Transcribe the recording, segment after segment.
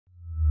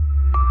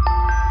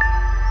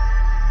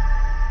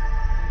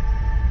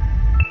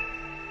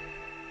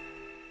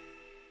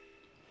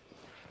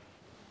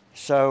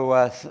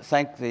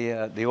Thank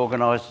the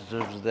organisers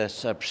of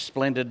this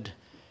splendid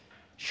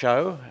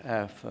show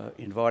for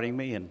inviting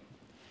me,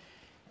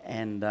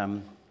 and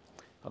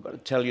I've got to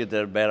tell you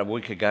that about a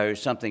week ago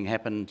something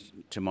happened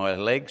to my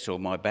legs or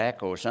my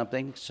back or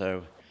something,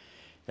 so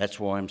that's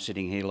why I'm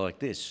sitting here like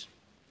this.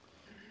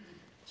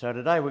 So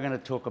today we're going to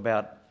talk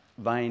about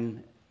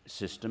vein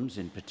systems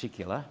in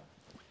particular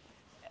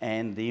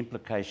and the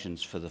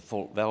implications for the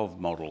fault valve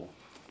model.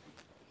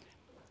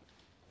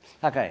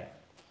 Okay.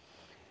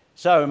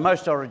 So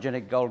most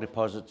orogenic gold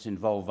deposits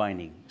involve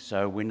veining,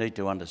 so we need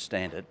to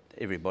understand it,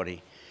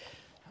 everybody.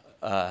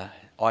 I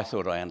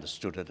thought I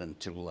understood it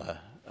until a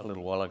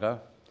little while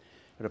ago.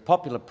 But a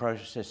popular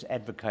process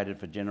advocated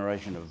for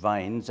generation of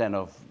veins and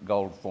of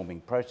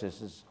gold-forming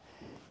processes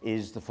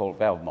is the fault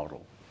valve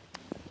model,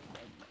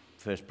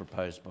 first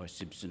proposed by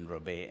Simpson,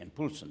 Robert and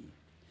Poulsen.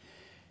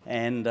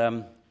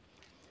 And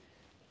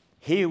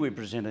here we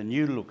present a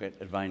new look at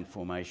vein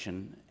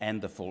formation and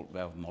the fault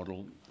valve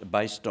model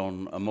based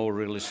on a more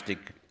realistic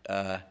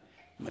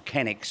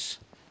mechanics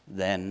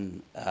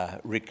than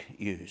Rick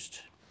used.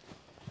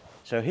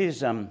 So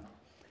here's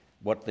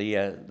what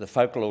the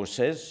folklore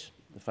says.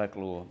 The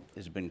folklore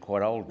has been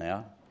quite old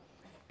now.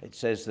 It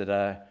says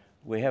that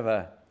we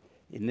have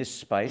in this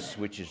space,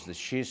 which is the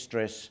shear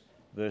stress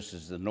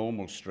versus the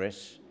normal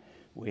stress,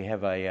 we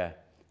have an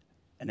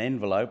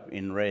envelope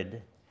in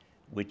red,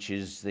 which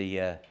is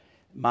the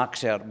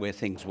marks out where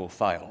things will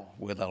fail,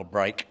 where they'll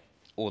break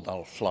or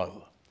they'll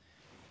flow.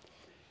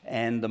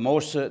 And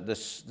the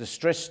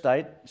stress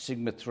state,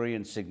 sigma 3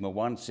 and sigma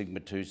 1, sigma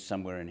 2 is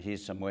somewhere in here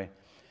somewhere,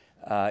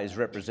 is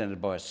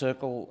represented by a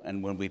circle,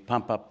 and when we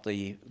pump up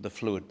the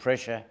fluid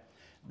pressure,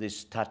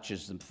 this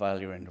touches the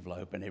failure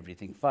envelope and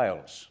everything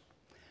fails.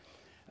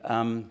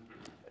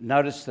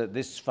 Notice that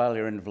this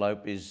failure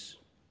envelope is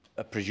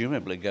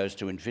presumably goes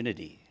to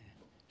infinity,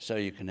 so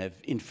you can have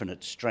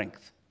infinite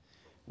strength,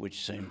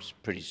 which seems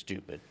pretty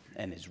stupid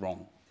and is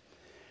wrong.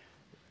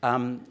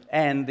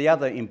 And the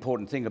other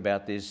important thing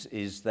about this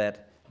is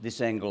that this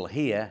angle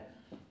here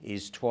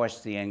is twice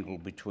the angle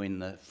between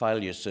the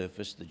failure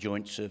surface, the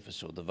joint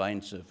surface or the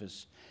vein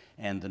surface,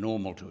 and the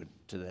normal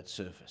to that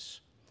surface.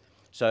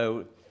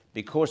 So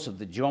because of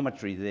the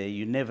geometry there,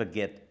 you never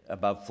get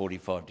above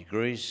 45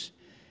 degrees,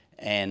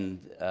 and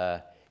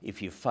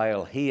if you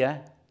fail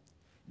here,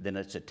 then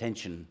it's a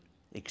tension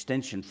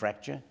extension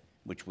fracture,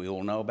 which we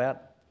all know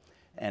about.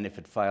 And if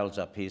it fails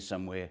up here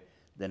somewhere,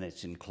 then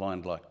it's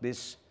inclined like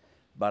this.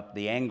 But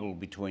the angle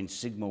between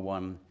sigma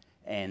 1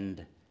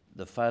 and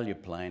the failure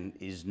plane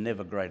is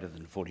never greater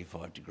than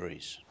 45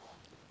 degrees.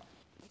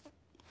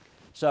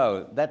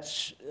 So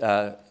that's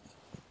a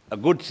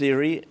good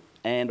theory,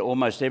 and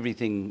almost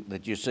everything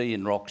that you see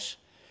in rocks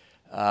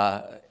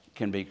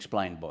can be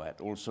explained by it.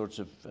 All sorts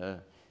of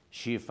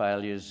shear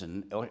failures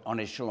and on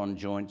echelon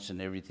joints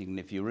and everything. And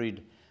if you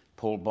read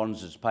Paul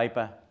Bonz's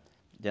paper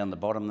down the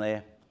bottom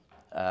there,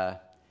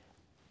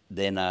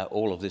 then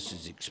all of this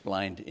is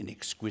explained in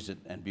exquisite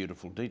and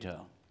beautiful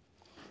detail.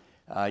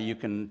 You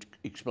can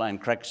explain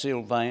crack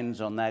seal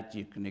veins on that.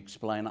 You can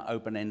explain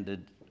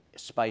open-ended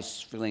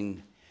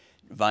space-filling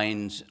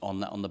veins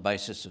on the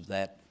basis of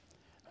that.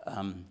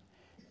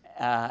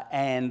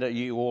 And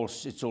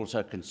it's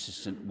also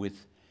consistent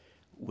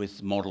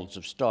with models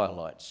of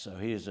stylites. So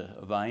here's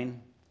a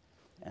vein,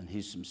 and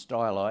here's some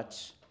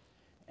stylites,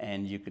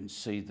 and you can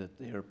see that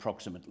they're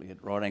approximately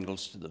at right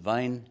angles to the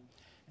vein.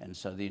 And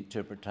so the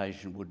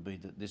interpretation would be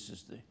that this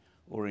is the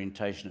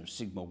orientation of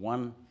sigma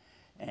 1,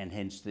 and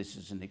hence this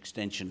is an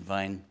extension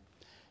vein,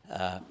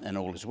 and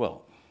all is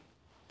well.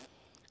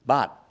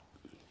 But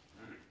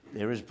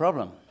there is a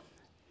problem.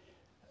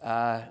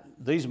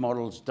 These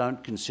models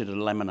don't consider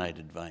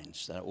laminated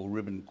veins, or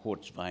ribbon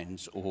quartz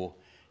veins, or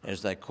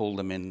as they call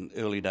them in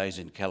early days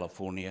in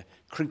California,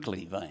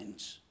 crinkly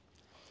veins.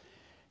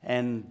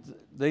 And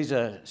these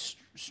are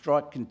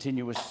strike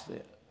continuous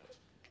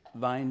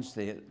veins.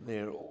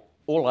 They're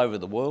all over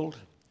the world.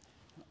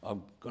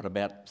 I've got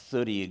about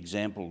 30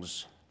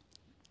 examples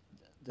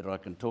that I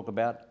can talk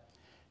about.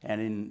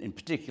 And in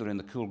particular in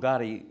the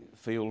Kalgoorlie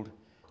field,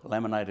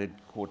 laminated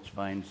quartz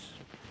veins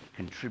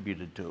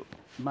contributed to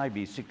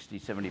maybe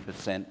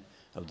 60–70%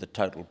 of the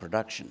total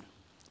production.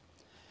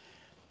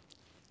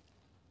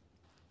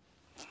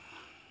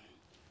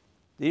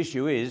 The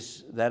issue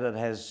is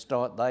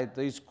that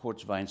these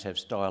quartz veins have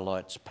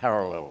stylites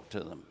parallel to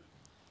them,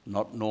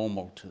 not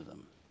normal to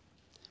them.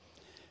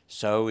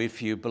 So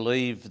if you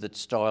believe that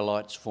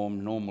stylites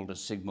form normal to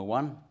sigma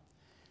 1,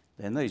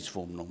 then these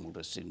form normal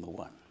to sigma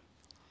 1,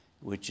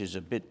 which is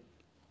a bit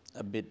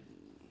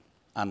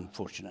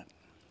unfortunate.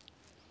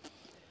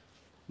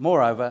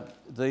 Moreover,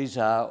 these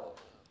are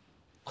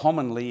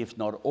commonly, if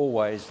not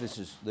always,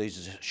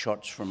 these are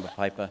shots from a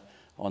paper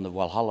on the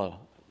Walhalla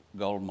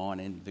gold mine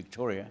in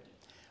Victoria,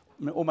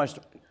 almost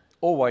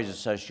always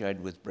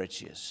associated with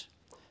breccias.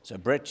 So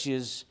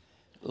breccias,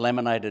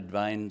 laminated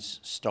veins,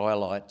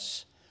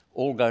 stylites,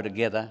 all go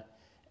together,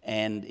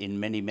 and in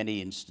many, many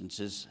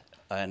instances,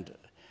 and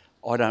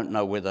I don't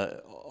know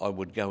whether I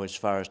would go as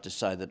far as to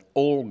say that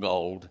all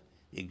gold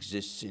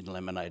exists in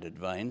laminated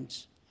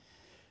veins,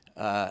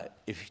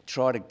 if you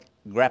try to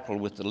grapple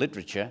with the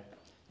literature,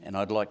 and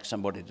I'd like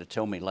somebody to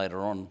tell me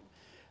later on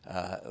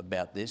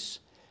about this,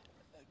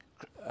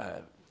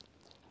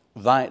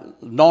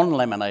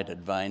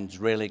 non-laminated veins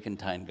rarely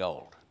contain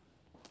gold.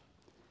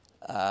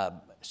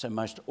 So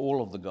most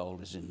all of the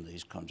gold is in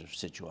these kinds of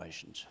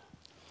situations.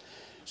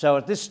 So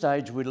at this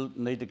stage, we'll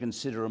need to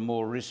consider a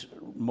more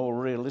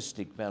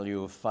realistic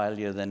value of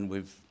failure than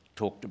we've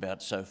talked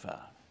about so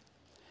far.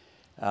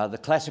 The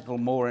classical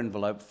Moore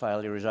envelope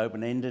failure is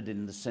open-ended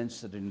in the sense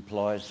that it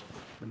implies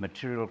the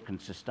material can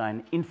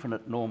sustain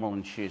infinite normal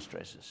and shear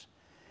stresses.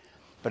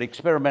 But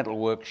experimental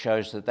work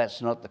shows that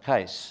that's not the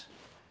case,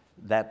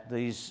 that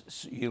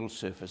these yield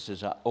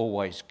surfaces are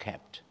always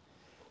capped.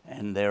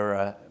 And there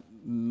are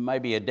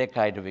maybe a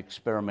decade of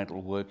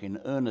experimental work in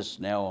earnest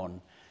now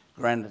on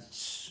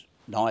granites,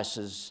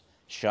 gneisses,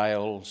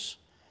 shales,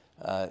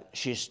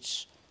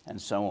 schists, and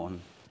so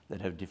on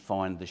that have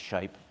defined the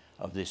shape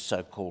of this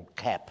so-called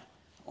cap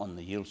on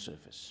the yield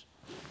surface.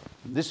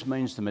 This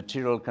means the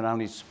material can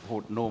only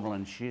support normal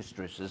and shear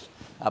stresses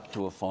up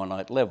to a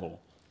finite level,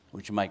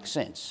 which makes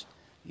sense.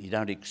 You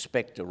don't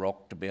expect a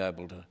rock to be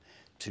able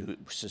to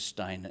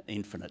sustain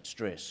infinite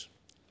stress.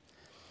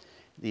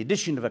 The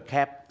addition of a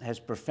cap has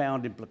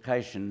profound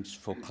implications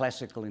for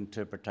classical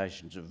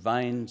interpretations of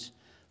veins,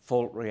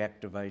 fault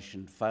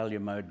reactivation, failure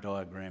mode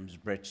diagrams,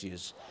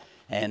 breccias,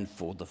 and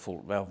for the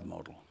fault valve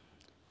model.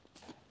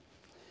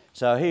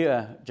 So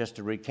here, just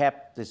to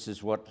recap, this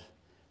is what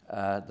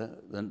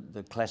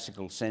the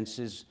classical sense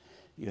is.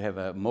 You have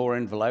a Moore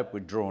envelope,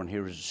 we're drawn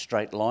here as a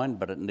straight line,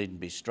 but it needn't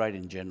be straight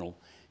in general.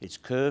 It's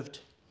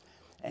curved,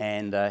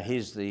 and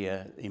here's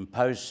the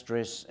imposed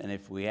stress, and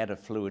if we add a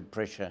fluid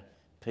pressure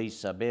P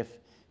sub F,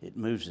 it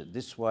moves it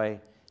this way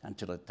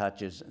until it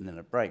touches and then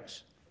it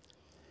breaks.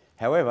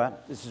 However,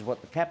 this is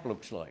what the cap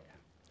looks like.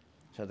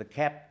 So the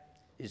cap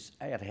is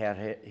out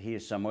here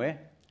somewhere,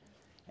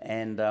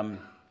 and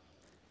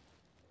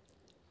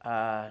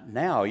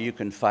now you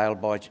can fail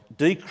by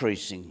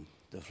decreasing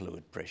the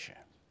fluid pressure.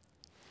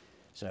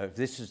 So if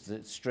this is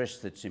the stress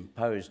that's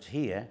imposed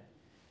here,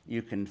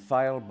 you can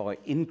fail by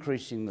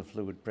increasing the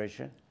fluid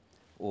pressure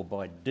or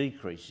by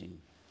decreasing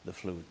the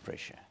fluid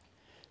pressure.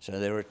 So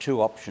there are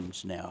two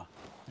options now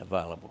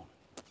available.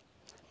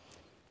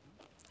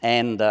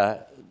 And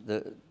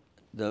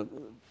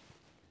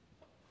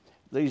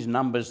these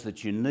numbers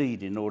that you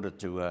need in order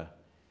to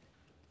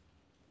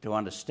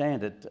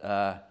understand it,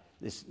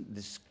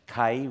 this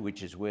K,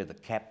 which is where the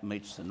cap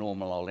meets the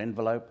normal old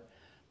envelope,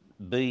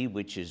 B,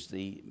 which is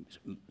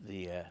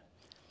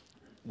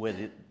where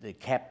the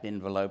capped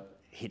envelope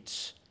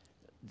hits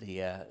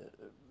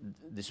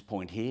this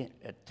point here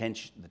at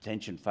the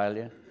tension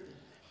failure,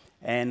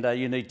 and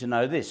you need to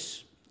know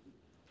this,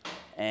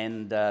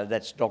 and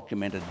that's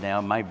documented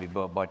now maybe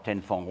by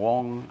Tenfong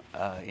Wong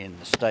in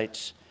the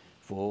States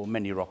for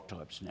many rock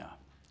types now.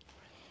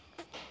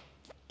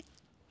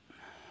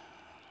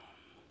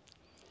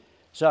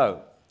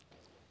 So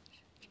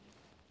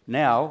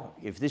now,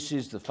 if this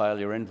is the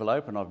failure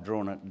envelope, and I've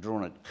drawn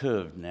it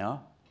curved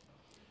now,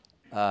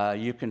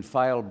 you can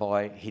fail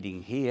by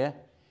hitting here,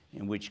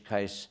 in which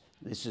case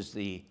this is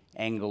the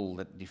angle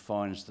that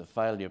defines the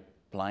failure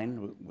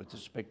plane with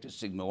respect to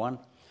sigma 1,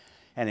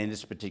 and in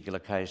this particular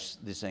case,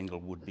 this angle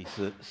would be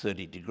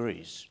 30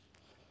 degrees.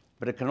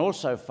 But it can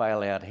also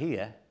fail out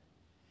here,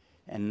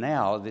 and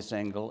now this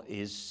angle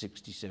is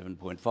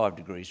 67.5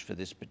 degrees for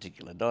this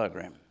particular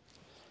diagram.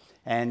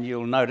 And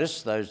you'll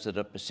notice, those that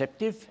are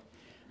perceptive,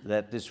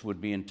 that this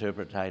would be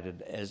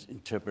interpreted as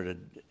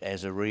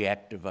a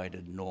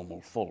reactivated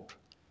normal fault,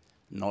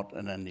 not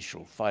an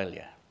initial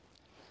failure.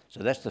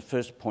 So that's the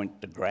first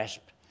point to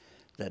grasp,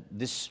 that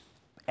this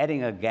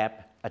adding a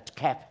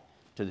cap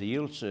to the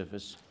yield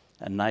surface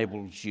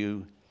enables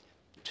you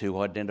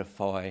to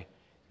identify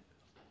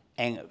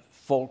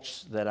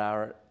faults that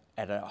are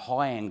at a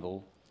high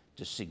angle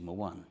to sigma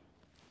 1.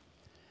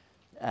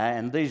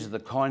 And these are the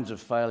kinds of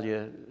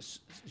failures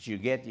you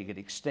get. You get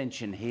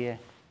extension here,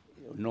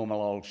 normal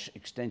old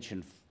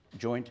extension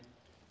joint,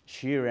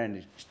 shear and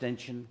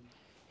extension.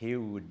 Here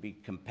would be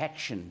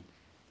compaction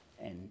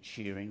and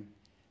shearing,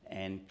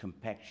 and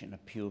compaction, a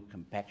pure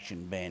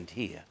compaction band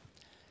here.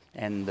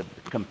 And the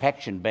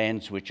compaction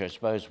bands, which I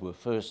suppose were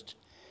first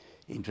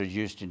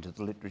introduced into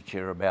the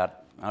literature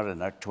about, I don't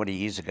know, 20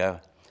 years ago,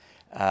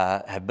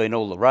 have been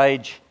all the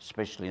rage,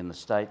 especially in the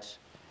States.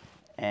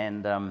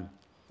 And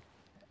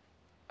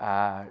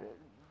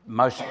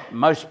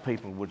most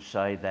people would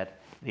say that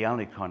the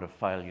only kind of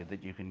failure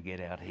that you can get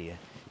out here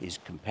is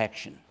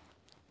compaction.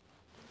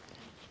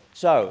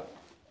 So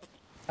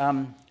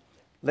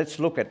let's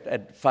look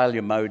at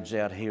failure modes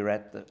out here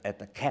at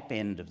the cap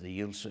end of the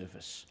yield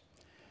surface.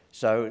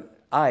 So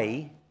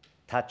A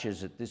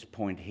touches at this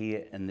point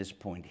here and this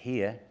point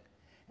here,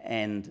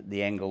 and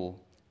the angle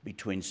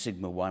between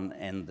sigma 1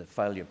 and the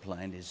failure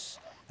plane is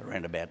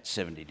around about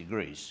 70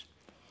 degrees.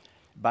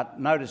 But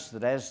notice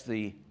that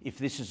if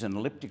this is an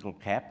elliptical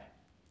cap,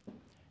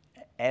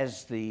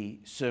 as the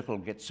circle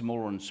gets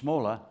smaller and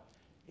smaller,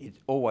 it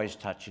always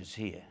touches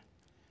here.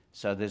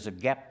 So there's a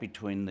gap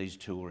between these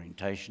two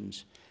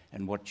orientations,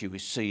 And what you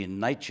see in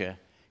nature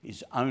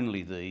is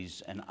only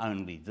these and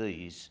only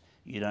these.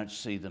 You don't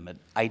see them at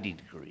 80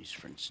 degrees,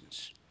 for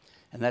instance.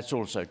 And that's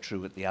also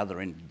true at the other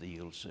end of the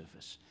yield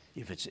surface,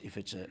 if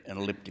it's an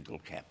elliptical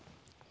cap.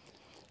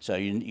 So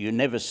you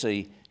never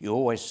see, you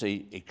always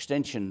see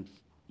extension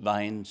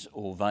veins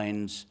or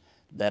veins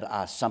that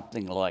are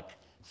something like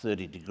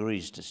 30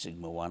 degrees to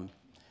sigma 1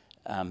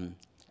 and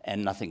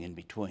nothing in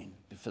between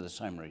for the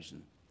same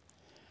reason.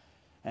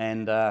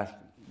 And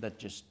that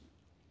just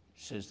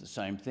says the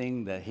same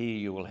thing, that here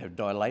you will have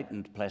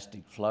dilatant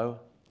plastic flow.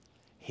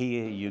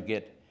 Here you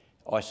get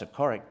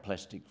isochoric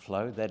plastic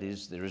flow, that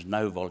is, there is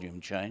no volume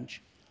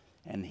change.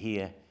 And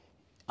here,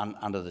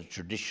 under the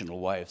traditional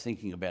way of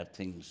thinking about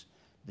things,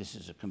 this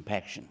is a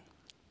compaction.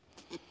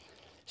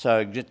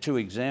 So just two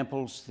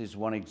examples. There's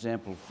one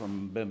example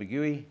from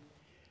Bermagui,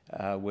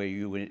 where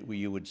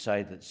you would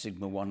say that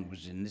sigma 1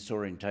 was in this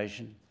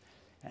orientation,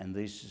 and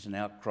this is an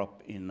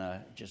outcrop in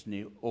just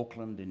near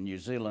Auckland in New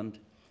Zealand,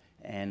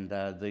 and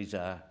these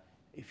are,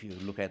 if you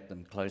look at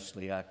them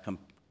closely, are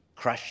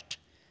crushed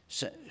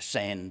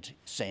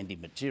sandy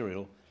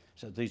material.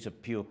 So these are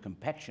pure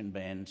compaction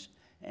bands,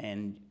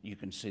 and you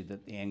can see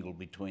that the angle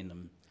between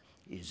them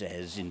is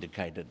as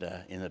indicated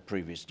in the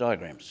previous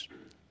diagrams.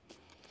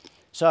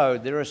 So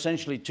there are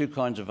essentially two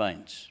kinds of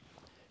veins.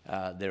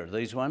 There are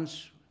these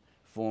ones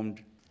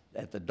formed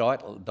at the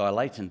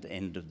dilatant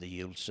end of the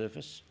yield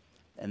surface,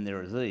 and there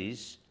are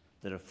these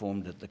that are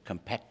formed at the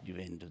compactive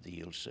end of the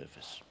yield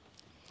surface.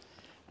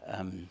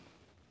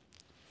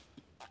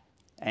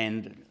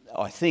 And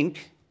I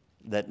think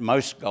that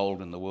most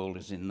gold in the world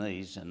is in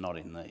these and not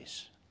in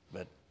these,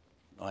 but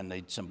I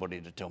need somebody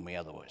to tell me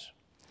otherwise.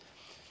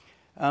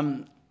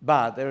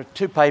 But there are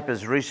two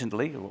papers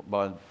recently,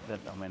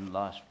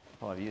 last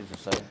 5 years or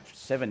so,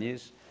 7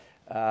 years,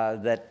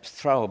 that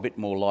throw a bit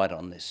more light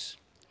on this.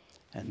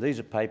 And these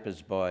are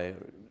papers by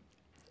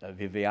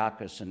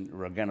Viviakis and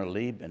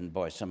Roganolib and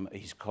by some of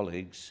his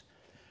colleagues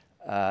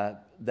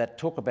that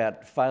talk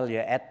about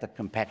failure at the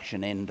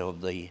compaction end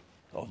of the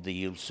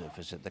yield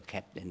surface, at the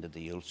capped end of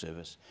the yield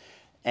surface.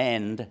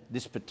 And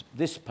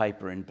this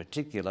paper in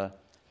particular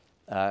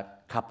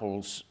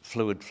couples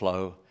fluid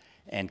flow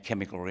and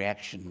chemical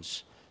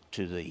reactions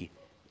to the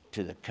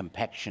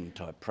compaction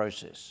type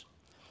process.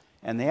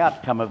 And the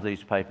outcome of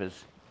these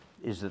papers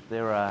is that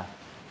there are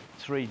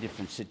three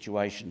different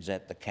situations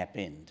at the cap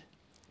end.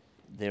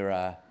 There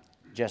are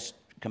just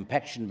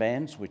compaction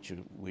bands, which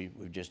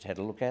we've just had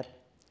a look at,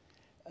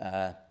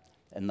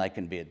 and they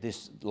can be at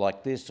this,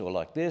 like this or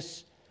like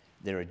this.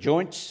 There are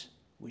joints,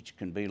 which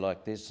can be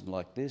like this and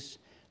like this.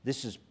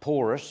 This is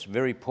porous,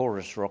 very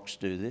porous rocks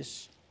do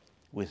this,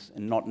 with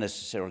not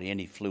necessarily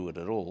any fluid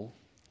at all.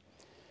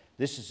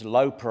 This is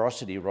low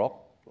porosity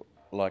rock,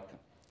 like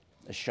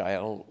a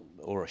shale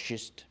or a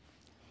schist,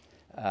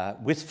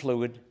 with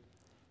fluid,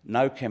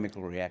 no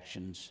chemical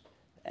reactions,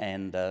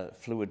 and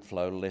fluid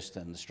flow less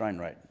than the strain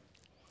rate.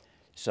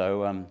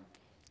 So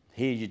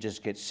here you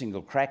just get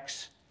single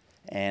cracks,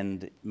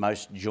 and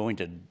most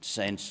jointed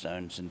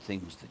sandstones and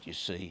things that you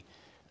see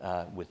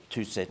with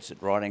two sets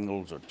at right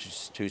angles or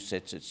two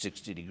sets at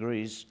 60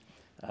 degrees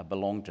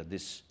belong to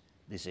this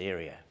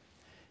area.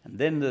 And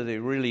then the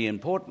really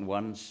important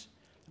ones,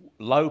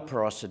 low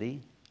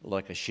porosity,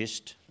 like a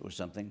schist or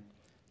something,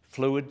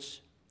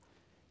 fluids,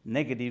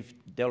 negative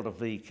delta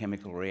V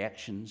chemical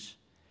reactions,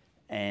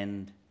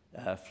 and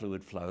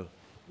fluid flow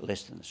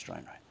less than the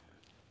strain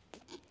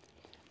rate.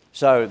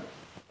 So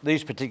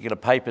these particular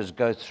papers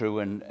go through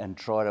and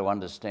try to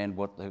understand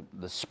what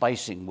the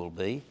spacing will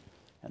be,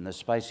 and the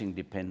spacing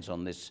depends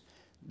on this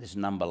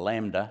number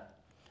lambda,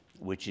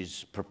 which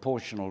is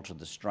proportional to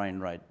the strain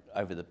rate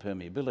over the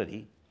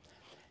permeability.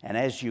 And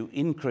as you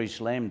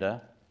increase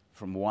lambda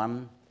from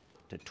 1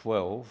 to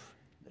 12,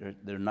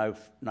 there are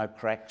no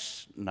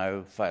cracks,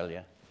 no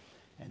failure.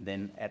 And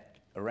then at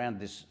around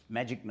this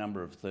magic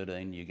number of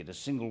 13, you get a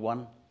single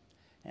one,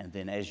 and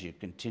then as you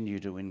continue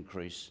to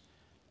increase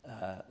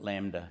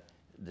lambda,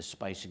 the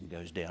spacing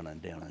goes down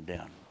and down and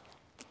down.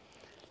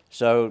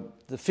 So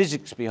the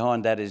physics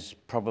behind that is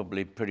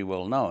probably pretty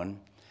well known,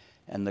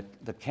 and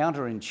the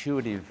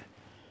counterintuitive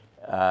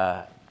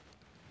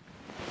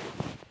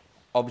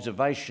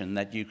observation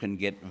that you can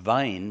get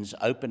veins,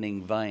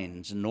 opening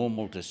veins,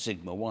 normal to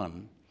sigma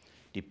 1,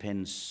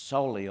 depends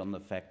solely on the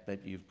fact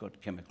that you've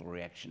got chemical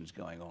reactions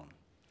going on.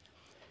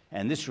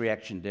 And this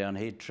reaction down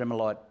here,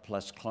 tremolite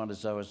plus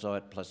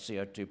clinozoisite plus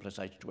CO2 plus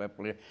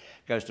H2O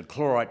goes to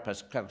chlorite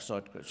plus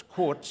calcite plus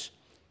quartz,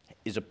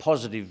 is a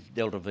positive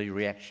delta V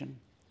reaction,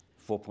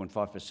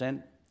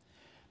 4.5%.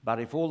 But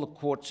if all the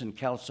quartz and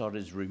calcite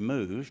is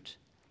removed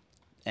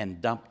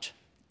and dumped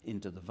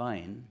into the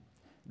vein,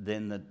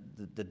 then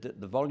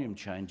the volume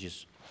change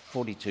is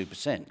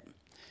 42%,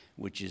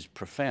 which is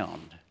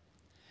profound.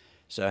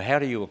 So how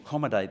do you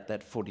accommodate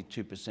that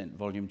 42%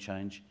 volume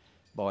change?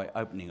 By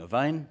opening a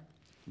vein,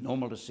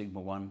 normal to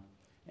sigma 1,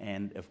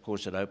 and of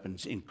course it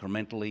opens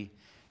incrementally,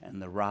 and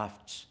the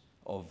rafts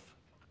of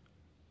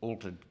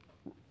altered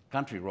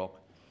country rock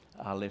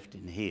are left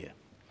in here.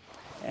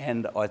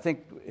 And I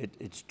think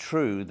it's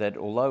true that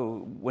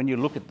although when you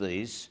look at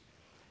these,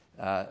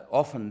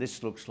 often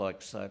this looks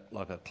like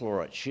a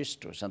chlorite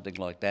schist or something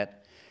like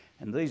that,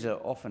 and these are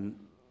often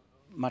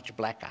much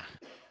blacker.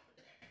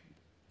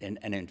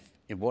 And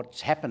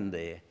what's happened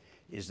there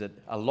is that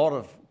a lot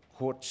of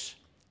quartz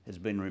has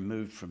been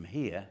removed from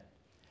here,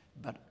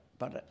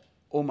 but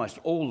almost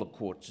all the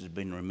quartz has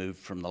been removed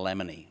from the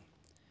laminae.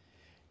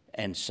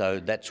 And so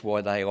that's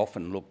why they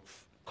often look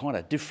kind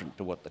of different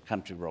to what the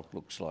country rock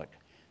looks like.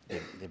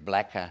 They're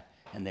blacker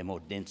and they're more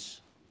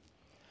dense.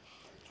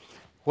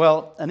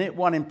 Well, and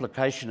one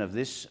implication of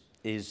this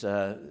is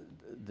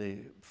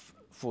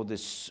for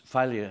this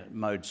failure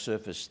mode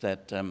surface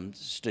that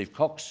Steve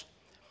Cox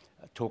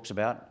talks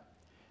about.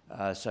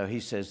 So he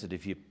says that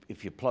if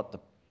you plot the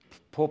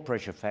pore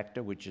pressure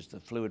factor, which is the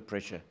fluid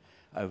pressure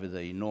over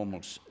the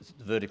normal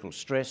vertical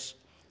stress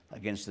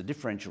against the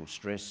differential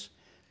stress,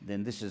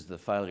 then this is the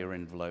failure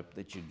envelope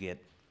that you get.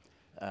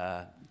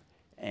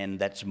 And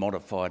that's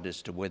modified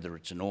as to whether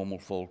it's a normal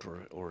fault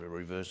or a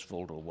reverse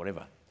fault or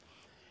whatever.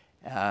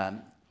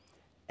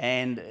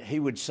 And he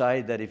would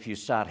say that if you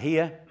start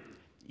here,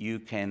 you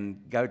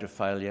can go to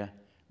failure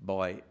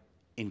by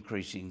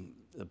increasing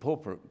the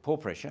pore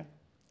pressure,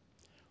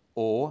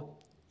 or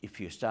if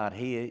you start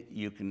here,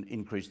 you can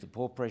increase the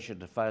pore pressure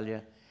to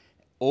failure,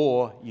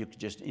 or you could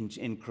just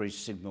increase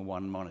sigma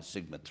 1 minus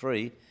sigma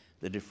 3,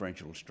 the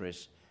differential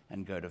stress,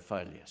 and go to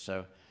failure.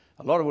 So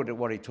a lot of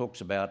what he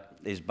talks about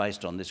is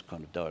based on this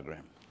kind of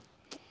diagram.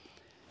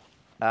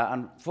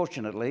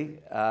 Unfortunately,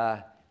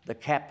 the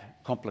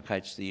cap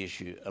complicates the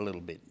issue a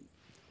little bit,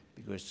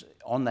 because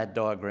on that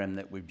diagram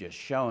that we've just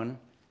shown,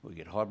 we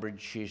get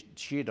hybrid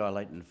shear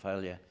dilatant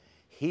failure.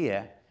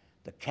 Here,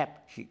 the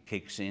cap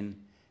kicks in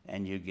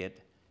and you get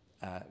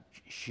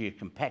shear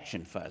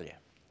compaction failure.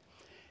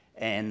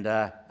 And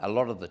a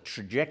lot of the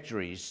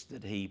trajectories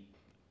that he,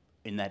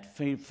 in that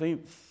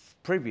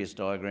previous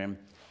diagram,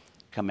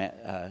 come out,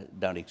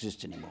 don't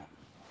exist anymore.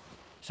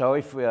 So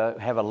if we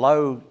have a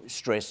low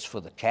stress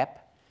for the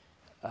cap,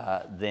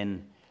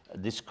 then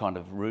this kind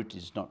of route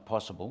is not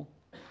possible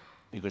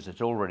because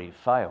it's already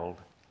failed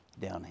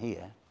down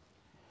here.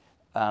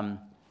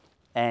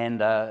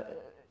 And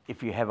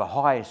if you have a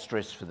high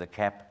stress for the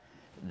cap,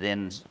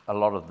 then a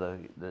lot of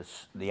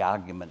the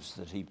arguments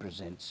that he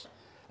presents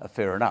are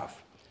fair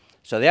enough.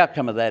 So the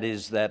outcome of that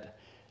is that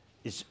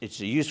it's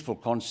a useful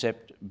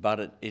concept,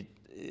 but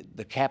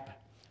the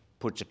cap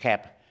puts a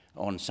cap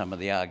on some of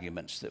the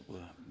arguments that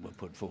were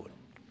put forward.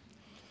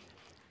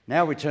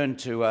 Now we turn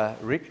to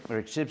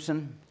Rick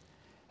Simpson,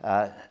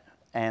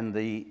 and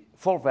the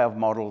fault valve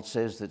model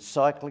says that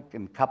cyclic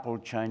and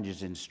coupled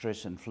changes in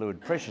stress and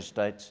fluid pressure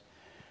states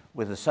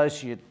with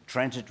associated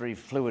transitory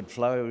fluid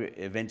flow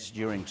events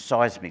during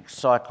seismic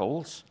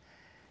cycles,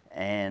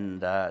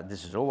 and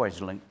this is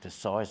always linked to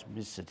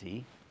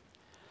seismicity,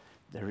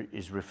 there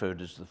is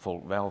referred as the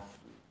fault valve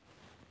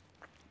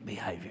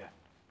behaviour.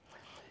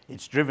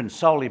 It's driven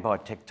solely by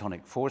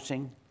tectonic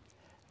forcing,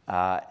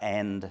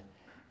 and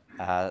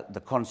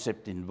the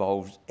concept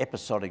involves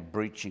episodic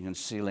breaching and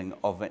sealing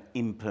of an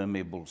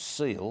impermeable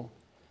seal.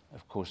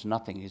 Of course,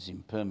 nothing is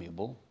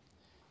impermeable,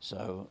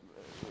 so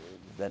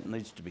that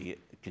needs to be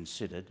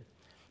considered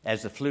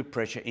as the fluid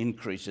pressure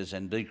increases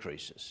and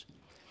decreases.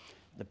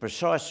 The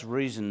precise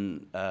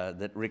reason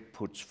that Rick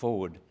puts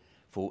forward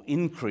for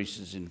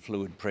increases in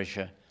fluid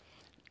pressure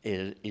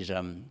is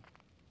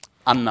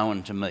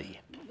unknown to me,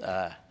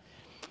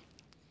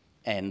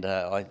 and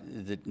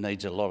it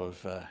needs a lot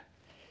of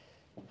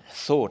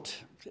thought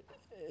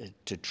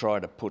to try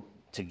to put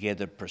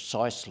together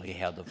precisely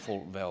how the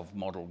fault valve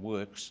model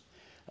works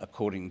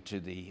according to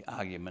the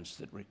arguments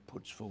that Rick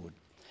puts forward.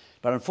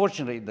 But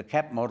unfortunately, the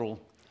cap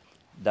model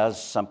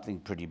does something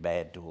pretty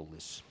bad to all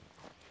this.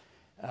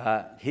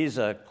 Here's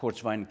a quartz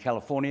vein in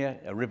California,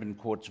 a ribbon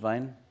quartz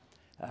vein.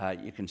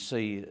 You can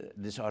see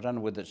this, I don't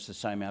know whether it's the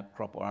same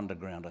outcrop or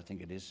underground, I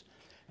think it is.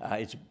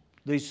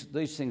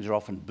 These things are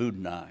often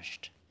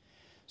boudinaged.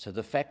 So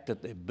the fact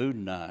that they're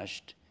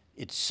boudinaged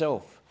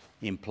itself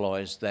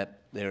implies that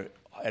they're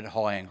at a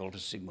high angle to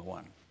sigma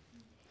 1.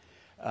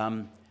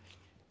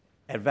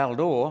 At Val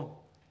d'Or,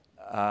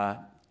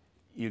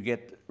 you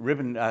get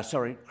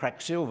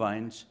cracked seal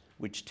veins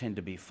which tend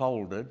to be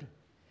folded,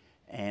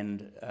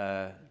 and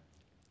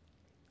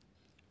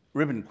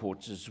ribbon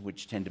quartzes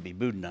which tend to be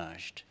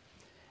boudinaged.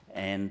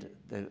 And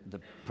the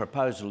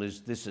proposal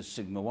is this is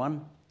sigma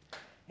 1,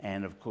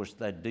 and of course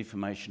that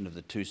deformation of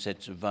the two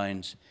sets of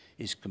veins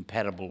is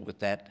compatible with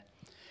that.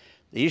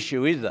 The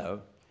issue is,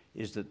 though,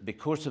 is that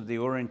because of the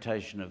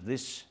orientation of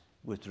this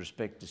with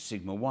respect to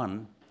sigma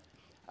 1,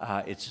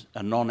 it's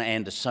a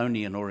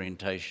non-Andersonian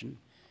orientation.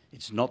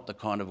 It's not the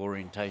kind of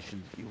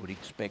orientation that you would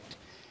expect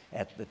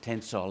at the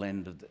tensile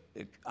end of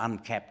the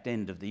uncapped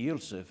end of the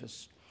yield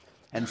surface.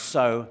 And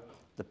so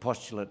the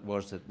postulate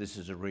was that this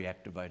is a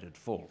reactivated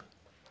fault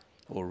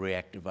or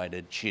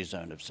reactivated shear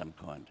zone of some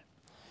kind.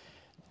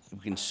 We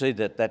can see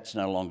that that's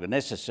no longer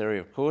necessary,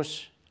 of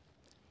course,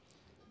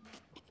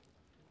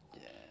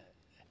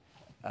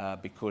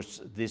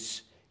 because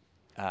this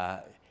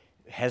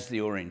has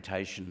the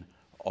orientation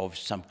of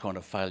some kind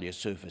of failure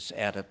surface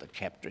out at the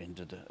capped end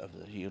of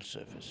the yield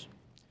surface.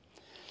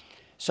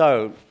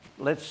 So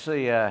let's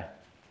see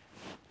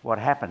what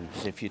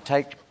happens if you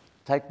take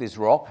this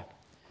rock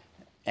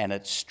and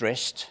it's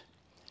stressed,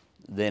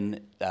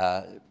 then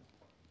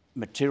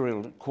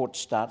material quartz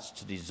starts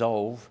to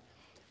dissolve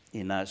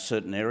in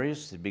certain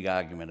areas. There's a big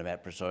argument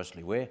about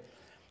precisely where,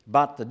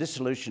 but the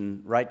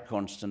dissolution rate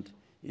constant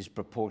is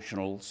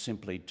proportional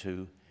simply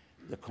to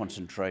the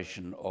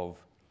concentration of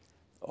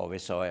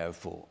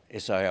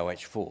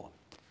SiOH4.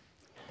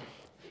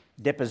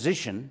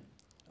 Deposition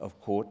of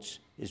quartz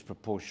is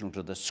proportional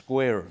to the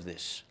square of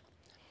this.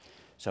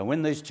 So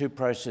when these two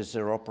processes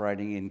are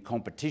operating in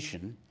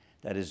competition,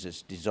 that is,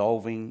 it's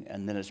dissolving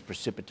and then it's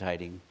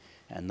precipitating,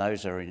 and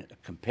those are in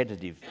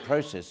competitive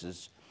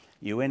processes,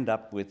 you end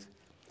up with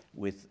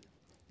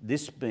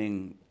this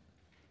being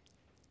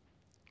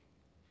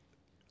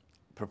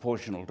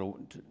proportional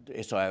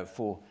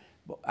to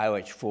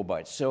OH4 by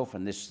itself,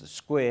 and this is the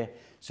square.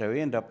 So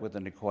we end up with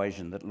an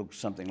equation that looks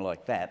something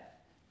like that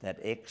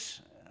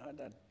x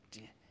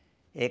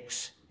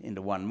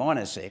into 1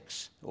 minus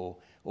x,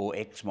 or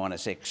x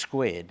minus x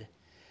squared,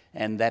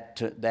 and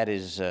that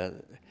is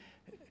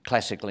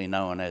classically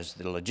known as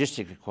the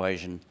logistic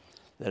equation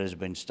that has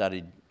been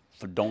studied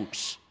for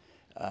donks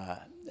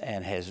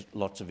and has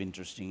lots of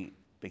interesting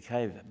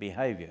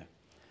behaviour.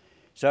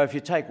 So if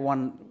you take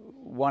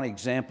one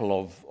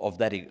example of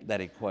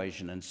that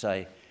equation and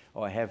say,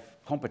 I have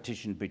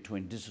competition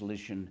between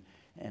dissolution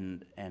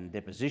and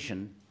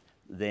deposition,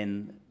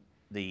 then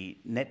the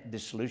net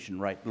dissolution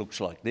rate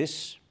looks like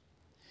this.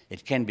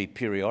 It can be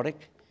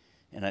periodic,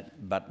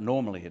 but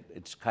normally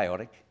it's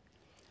chaotic.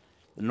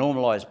 The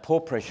normalised pore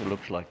pressure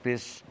looks like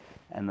this,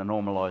 and the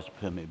normalised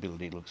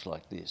permeability looks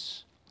like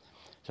this.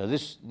 So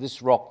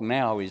this rock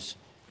now is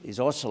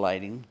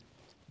oscillating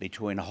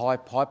between high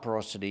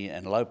porosity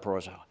and low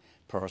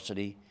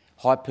porosity,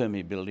 high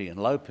permeability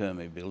and low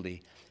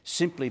permeability,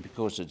 simply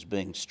because it's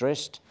being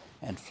stressed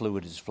and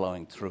fluid is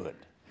flowing through it.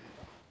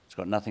 It's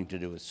got nothing to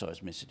do with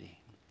seismicity.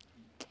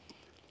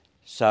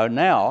 So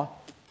now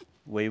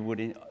we would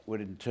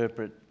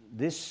interpret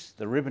this,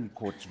 the ribbon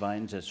quartz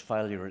veins, as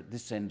failure at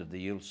this end of the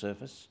yield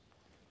surface,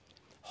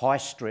 high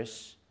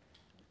stress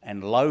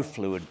and low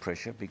fluid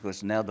pressure,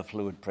 because now the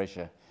fluid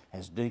pressure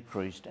has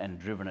decreased and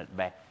driven it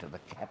back to the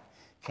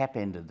cap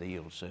end of the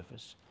yield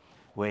surface.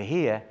 Where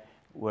here,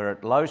 we're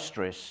at low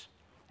stress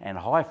and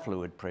high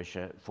fluid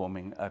pressure,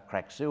 forming a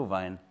crack seal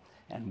vein,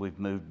 and we've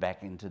moved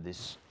back into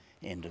this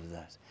end of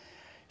that.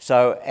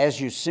 So as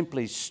you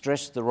simply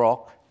stress the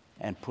rock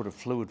and put a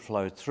fluid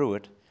flow through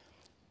it,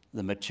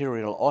 the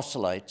material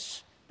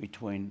oscillates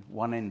between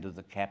one end of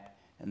the cap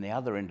and the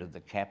other end of the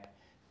cap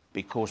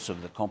because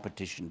of the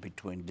competition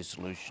between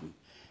dissolution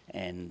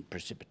and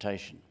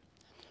precipitation.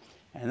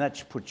 And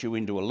that puts you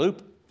into a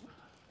loop.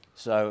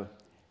 So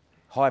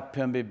high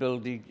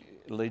permeability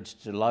leads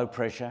to low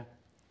pressure,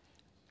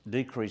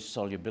 decreased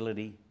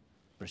solubility,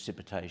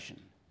 precipitation.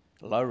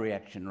 Low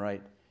reaction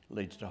rate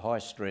leads to high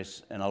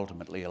stress and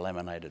ultimately a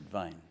laminated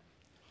vein.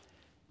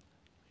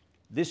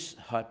 This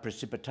high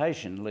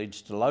precipitation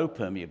leads to low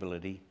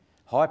permeability,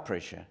 high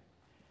pressure,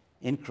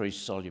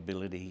 increased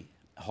solubility,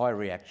 high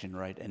reaction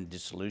rate and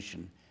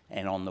dissolution,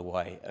 and on the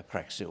way, a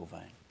crack seal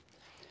vein.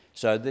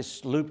 So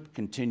this loop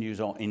continues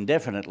on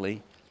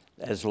indefinitely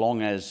as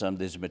long as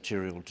there's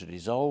material to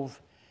dissolve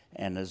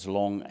and as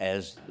long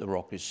as the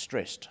rock is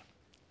stressed.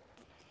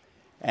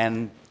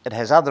 And it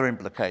has other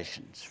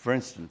implications. For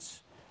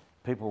instance,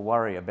 people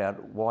worry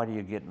about why do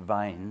you get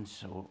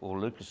veins or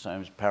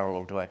leucosomes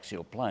parallel to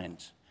axial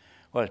planes?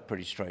 Well, it's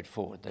pretty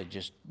straightforward. They're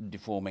just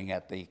deforming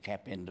at the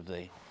cap end of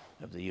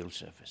the yield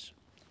surface.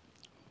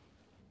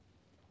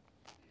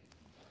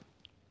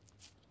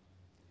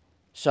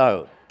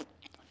 So,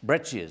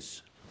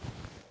 breccias.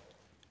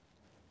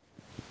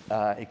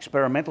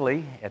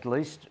 Experimentally, at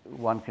least,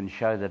 one can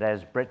show that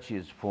as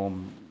breccias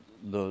form,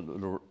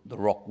 the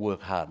rock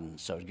work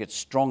hardens, so it gets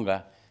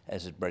stronger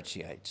as it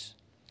brecciates.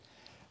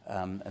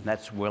 And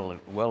that's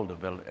well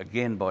developed,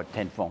 again, by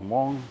Tenfong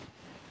Wong.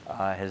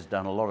 Has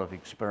done a lot of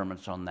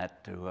experiments on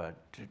that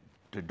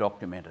to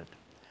document it.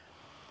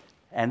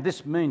 And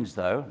this means,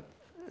 though,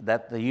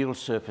 that the yield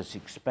surface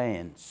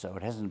expands, so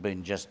it hasn't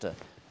been just a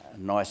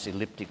nice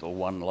elliptical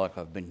one like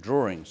I've been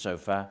drawing so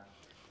far.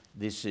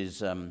 This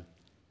is,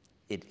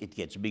 it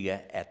gets bigger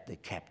at the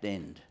capped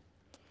end.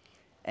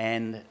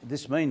 And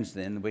this means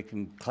then we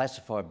can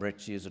classify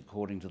breccias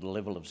according to the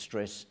level of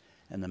stress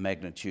and the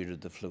magnitude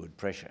of the fluid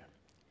pressure.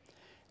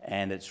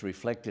 And it's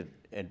reflected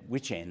at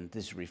which end,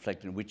 this is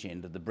reflected at which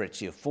end of the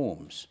breccia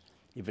forms.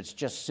 If it's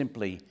just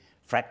simply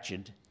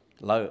fractured,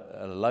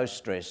 low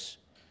stress,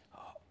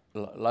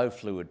 low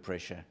fluid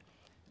pressure,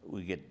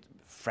 we get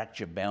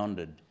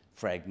fracture-bounded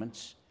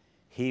fragments.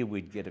 Here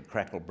we'd get a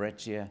crackle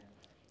breccia,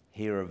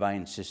 here a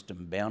vein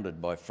system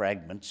bounded by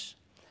fragments,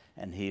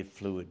 and here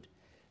fluid,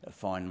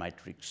 fine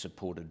matrix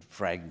supported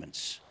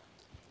fragments.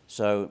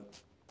 So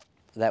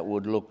that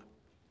would look,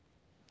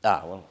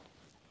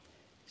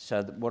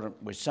 so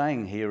what we're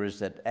saying here is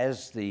that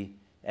as the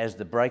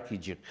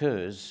breakage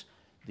occurs,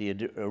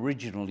 the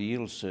original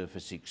yield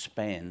surface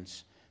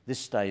expands. This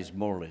stays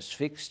more or less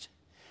fixed,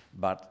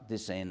 but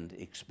this end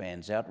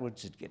expands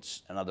outwards. It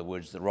gets, in other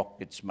words, the rock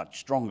gets much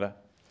stronger,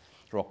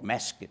 the rock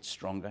mass gets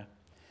stronger,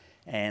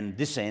 and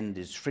this end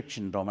is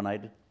friction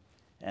dominated,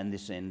 and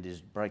this end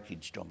is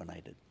breakage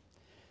dominated.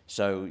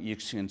 So you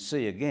can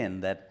see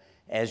again that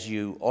as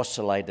you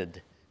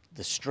oscillated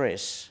the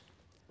stress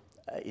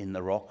in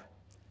the rock,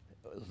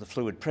 the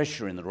fluid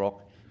pressure in the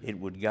rock, it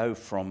would go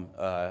from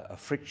a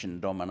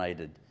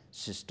friction-dominated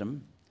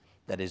system,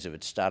 that is, if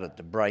it started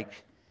to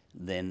break,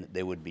 then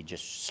there would be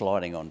just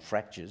sliding on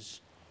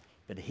fractures.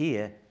 But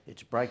here,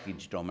 it's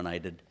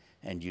breakage-dominated,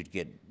 and you'd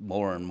get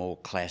more and more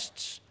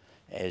clasts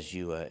as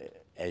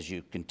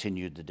you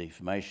continued the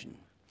deformation.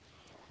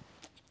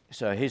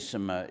 So here's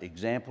some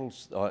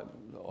examples.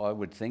 I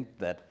would think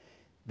that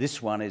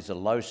this one is a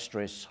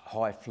low-stress,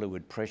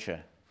 high-fluid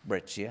pressure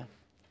breccia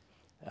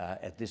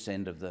at this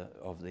end of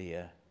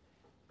the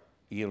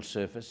yield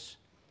surface.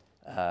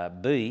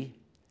 B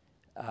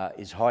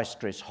is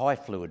high-stress,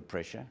 high-fluid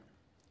pressure,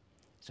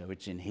 so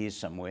it's in here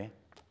somewhere.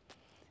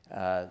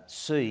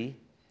 C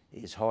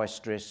is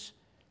high-stress,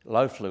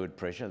 low-fluid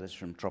pressure. That's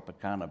from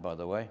Tropicana, by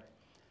the way.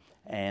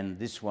 And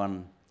this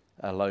one,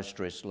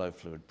 low-stress,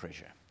 low-fluid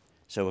pressure.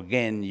 So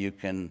again, you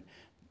can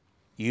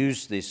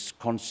use this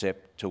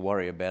concept to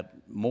worry about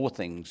more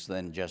things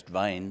than just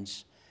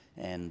veins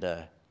and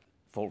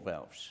fault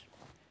valves.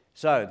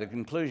 So the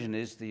conclusion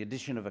is the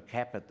addition of a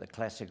cap at the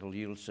classical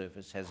yield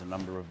surface has a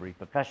number of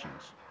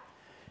repercussions.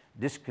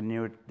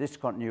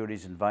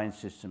 Discontinuities in vein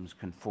systems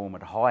can form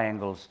at high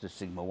angles to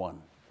sigma 1.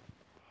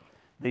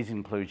 These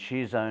include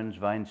shear zones,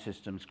 vein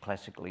systems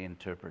classically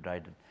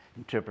interpreted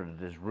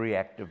as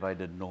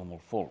reactivated normal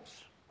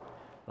faults.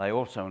 They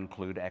also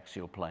include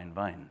axial plane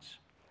veins.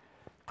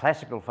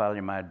 Classical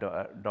failure mode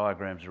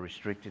diagrams are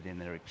restricted in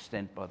their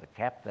extent by the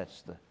cap.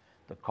 That's the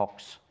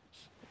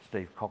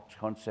Steve Cox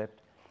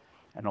concept.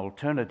 An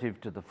alternative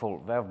to the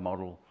fault valve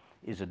model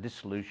is a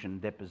dissolution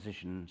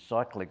deposition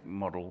cyclic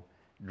model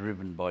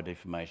driven by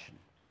deformation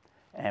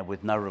and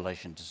with no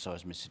relation to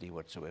seismicity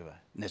whatsoever,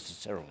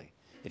 necessarily.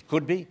 It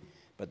could be,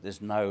 but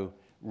there's no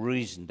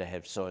reason to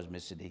have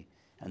seismicity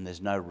and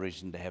there's no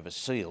reason to have a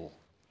seal.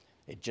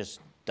 It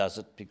just does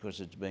it because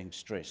it's being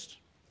stressed.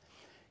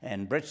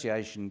 And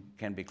brecciation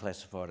can be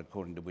classified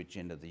according to which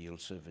end of the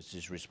yield surface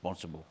is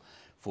responsible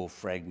for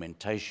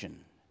fragmentation.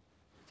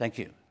 Thank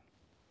you.